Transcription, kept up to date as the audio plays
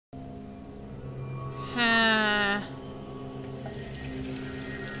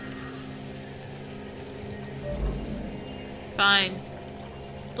Fine.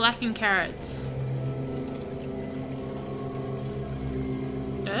 Blackened carrots.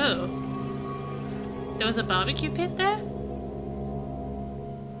 Oh. There was a barbecue pit there?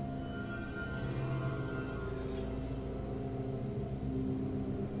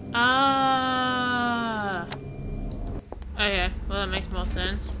 Ah. Okay, well that makes more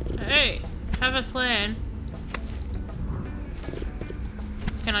sense. Hey, have a plan.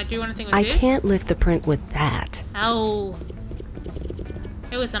 Can I do anything with this? I can't lift the print with that. Ow.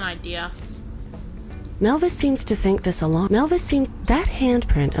 It was an idea. Melvis seems to think this along. That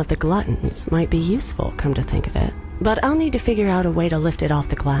handprint of the Gluttons might be useful, come to think of it. But I'll need to figure out a way to lift it off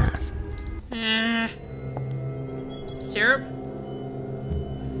the glass. Syrup?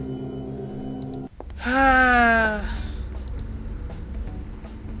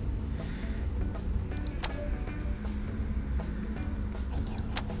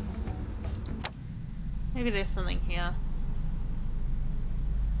 Maybe there's something here.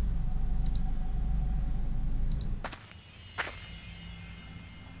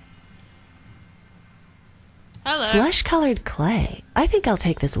 Hello. Flesh-colored clay. I think I'll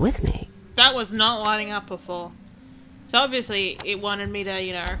take this with me. That was not lighting up before. So obviously it wanted me to,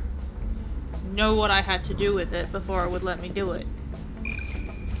 you know what I had to do with it before it would let me do it.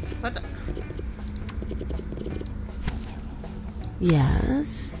 What the?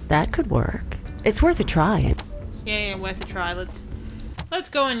 Yes, that could work. It's worth a try. Yeah, worth a try. Let's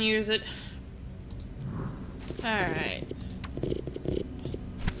go and use it. Alright.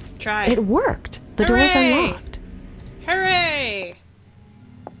 Try it. It worked. The door is unlocked. Hooray!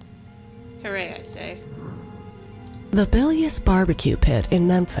 Hooray, I say. The Bilious Barbecue Pit in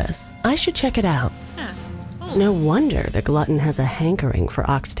Memphis. I should check it out. Huh. No wonder the glutton has a hankering for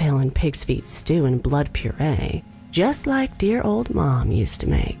oxtail and pig's feet stew and blood puree. Just like dear old Mom used to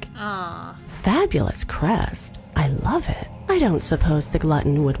make. Ah. Fabulous crest. I love it. I don't suppose the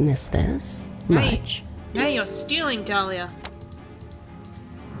glutton would miss this much. Now you're stealing, Dahlia.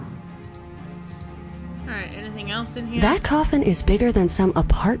 Alright, anything else in here? That coffin is bigger than some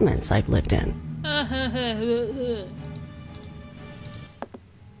apartments I've lived in.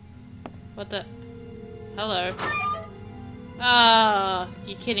 What the? Hello. Ah,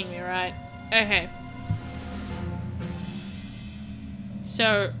 you're kidding me, right? Okay.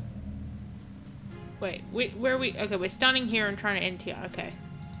 So, wait, where are we? Okay, we're starting here and trying to end here. Okay.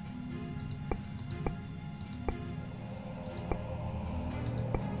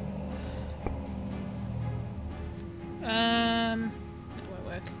 That won't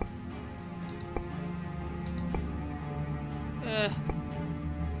work.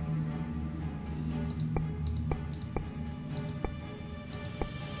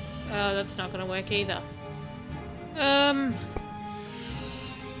 Oh, that's not gonna work either.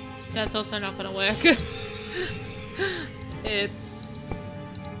 That's also not gonna work.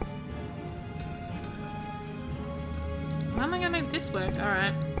 How am I gonna make this work?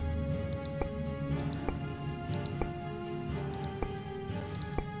 Alright.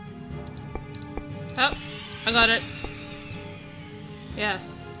 Oh, I got it. Yes.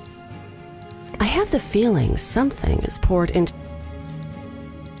 I have the feeling something is poured into...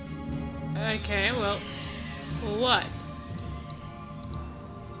 Okay, well, what?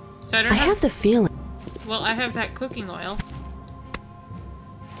 So I don't I have the feeling... Well, I have that cooking oil.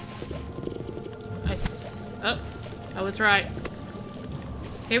 Oh, I was right.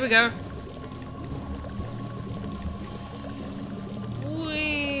 Here we go.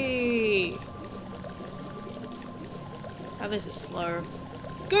 Whee! Oh, this is slow.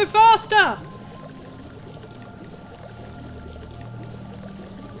 Go faster!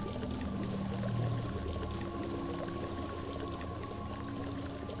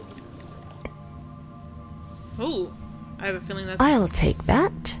 Ooh, I have a feeling that's... I'll take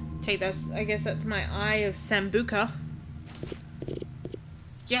that. I guess that's my Eye of Sambuca.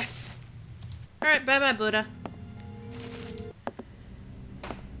 Yes! Alright, bye-bye, Buddha.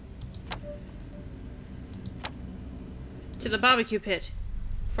 To the barbecue pit.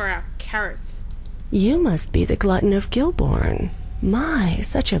 For our carrots. You must be the glutton of Gilbourne. My,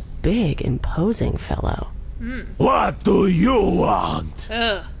 such a big, imposing fellow. What do you want?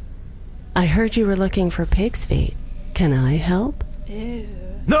 Ugh. I heard you were looking for pig's feet. Can I help? Ew.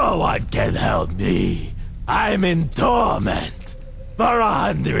 No one can help me. I'm in torment. For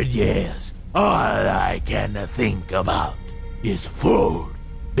 100 years, all I can think about is food.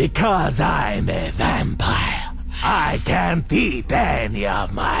 Because I'm a vampire, I can't eat any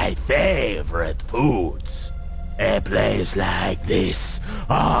of my favorite foods. A place like this,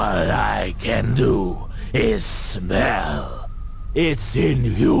 all I can do is smell. It's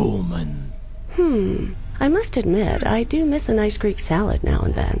inhuman. I must admit, I do miss a nice Greek salad now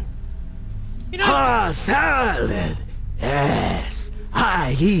and then. You know, Ah, salad! Yes,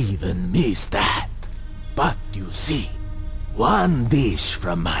 I even miss that. But you see, one dish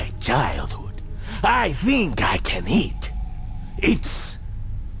from my childhood, I think I can eat. It's...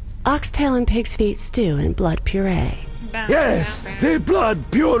 Oxtail and pig's feet stew and blood puree. Yes, the blood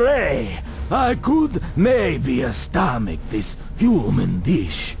puree! I could maybe stomach this human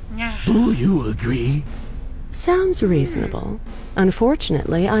dish. Do you agree? Sounds reasonable.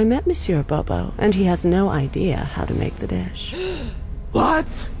 Unfortunately, I met Monsieur Bobo, and he has no idea how to make the dish.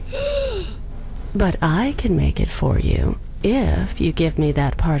 What? But I can make it for you, if you give me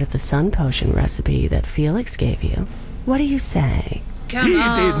that part of the sun potion recipe that Felix gave you. What do you say? Come He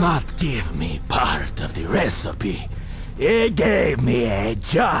on. did not give me part of the recipe. He gave me a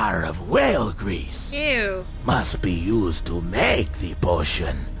jar of whale grease. Ew. Must be used to make the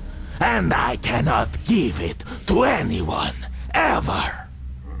potion. And I cannot give it to anyone, ever.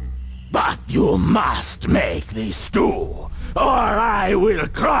 But you must make the stew, or I will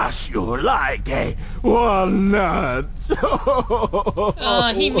crush you like a walnut.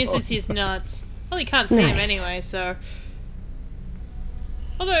 Oh, he misses his nuts. Well, he can't see him Nice. anyway, so...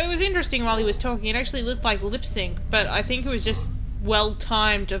 Although it was interesting while he was talking, it actually looked like lip sync, but I think it was just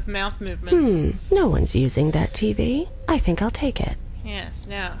well-timed of mouth movements. No one's using that TV. I think I'll take it. Yes,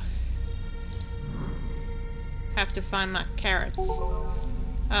 now... Have to find my carrots.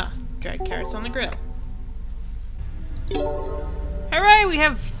 Ah, dried carrots on the grill. Hooray, we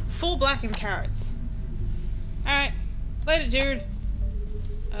have full blackened carrots. Alright, later, dude.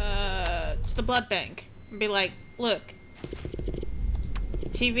 To the blood bank. And be like, look.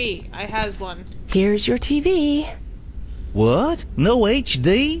 TV, I has one. Here's your TV. What? No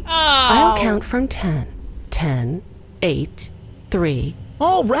HD? Oh! I'll count from 10. 10, 8, 3.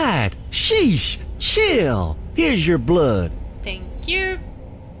 All right. Sheesh. Chill. Here's your blood. Thank you.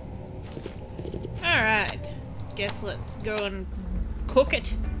 Alright. Guess let's go and cook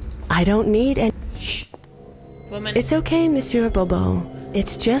it. I don't need any. Shh. Woman. It's okay, Monsieur Bobo.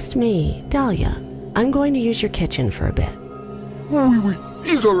 It's just me, Dahlia. I'm going to use your kitchen for a bit. Oui, oui,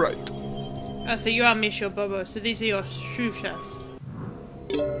 he's alright. Oh, so you are Monsieur Bobo, so these are your sous chefs.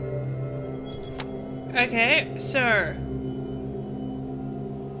 Okay, so...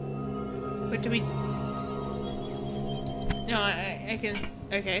 What do we... No, I can...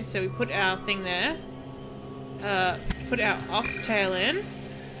 Okay, so we put our thing there. Put our oxtail in.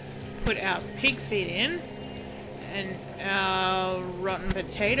 Put our pig feet in. And our rotten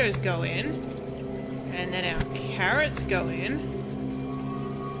potatoes go in. And then our carrots go in.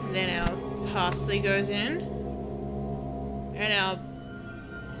 And then our parsley goes in. And our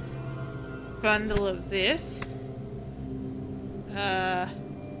bundle of this. And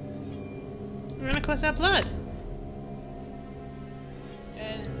then of course our blood.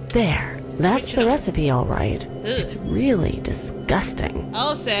 And There. That's Switch it the on. recipe, all right. It's really disgusting.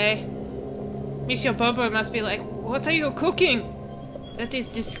 I'll say, Monsieur Bobo must be like, what are you cooking? That is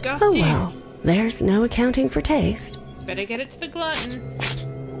Oh disgusting. well. There's no accounting for taste. Better get it to the glutton.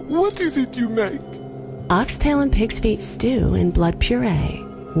 What is it you make? Oxtail and pig's feet stew in blood puree.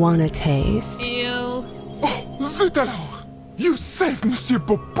 Want a taste? Ew. Oh, zut alors! You saved Monsieur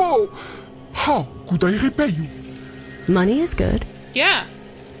Popo! How could I repay you? Money is good. Yeah.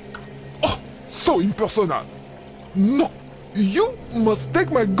 Oh, so impersonal! No, you must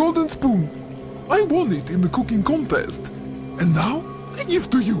take my golden spoon. I won it in the cooking contest. And now, I give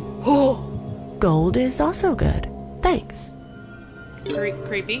to you. Oh. Gold is also good. Thanks.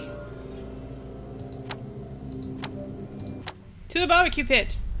 Creepy. To the barbecue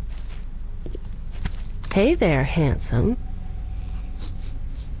pit. Hey there, handsome.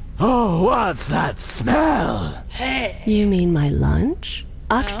 Oh, what's that smell? Hey. You mean my lunch?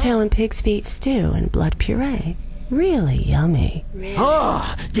 Oxtail and pig's feet stew and blood puree. Really yummy.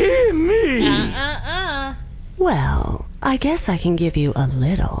 Oh, give me! Well, I guess I can give you a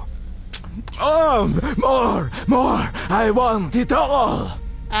little. More! I want it all!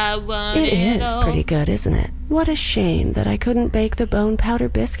 I want It is all. pretty good, isn't it? What a shame that I couldn't bake the bone powder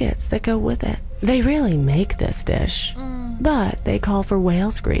biscuits that go with it. They really make this dish. But they call for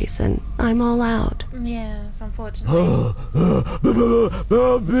whale's grease, and I'm all out. Yes, unfortunately.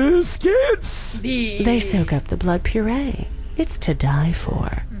 Biscuits? They soak up the blood puree. It's to die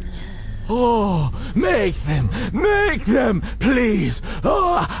for. Oh, make them, please!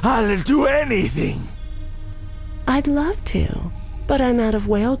 Oh, I'll do anything! I'd love to, but I'm out of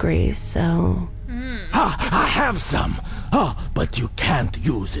whale grease, so... I have some. But you can't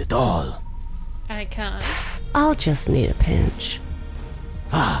use it all. I can't. I'll just need a pinch.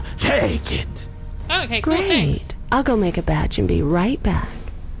 Take it. Oh, okay, cool, Great. thanks. I'll go make a batch and be right back.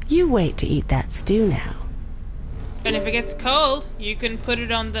 You wait to eat that stew now. And if it gets cold, you can put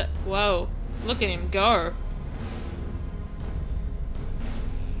it on the... Whoa. Look at him go.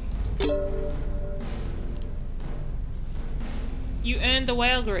 You earned the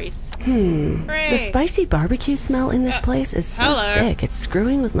whale grease. Hooray. The spicy barbecue smell in this place is so hello. thick it's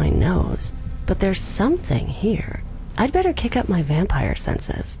screwing with my nose. But there's something here. I'd better kick up my vampire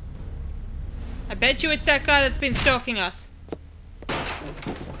senses. I bet you it's that guy that's been stalking us.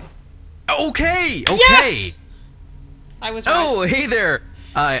 Okay. Yes! I was right. Oh, hey there.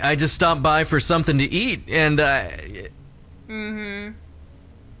 I just stopped by for something to eat, and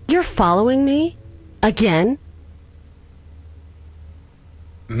You're following me? Again?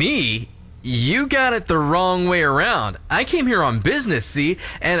 Me? You got it the wrong way around. I came here on business, see,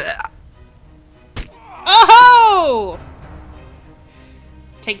 and Oh!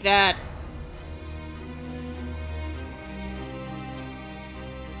 Take that.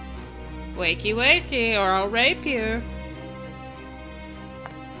 Wakey wakey, or I'll rape you.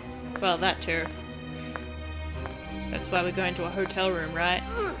 Well, that too. That's why we're going to a hotel room, right?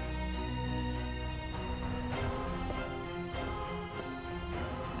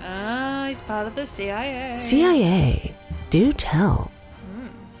 Ah, he's part of the CIA. CIA? Do tell.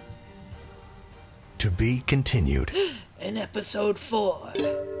 To be continued. In episode 4. In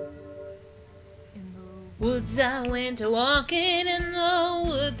the woods I went a walking, in the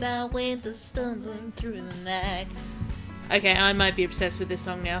woods I went a stumbling through the night. Okay, I might be obsessed with this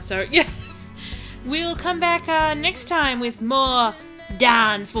song now, so yeah. We'll come back next time with more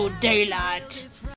Dawn for Daylight.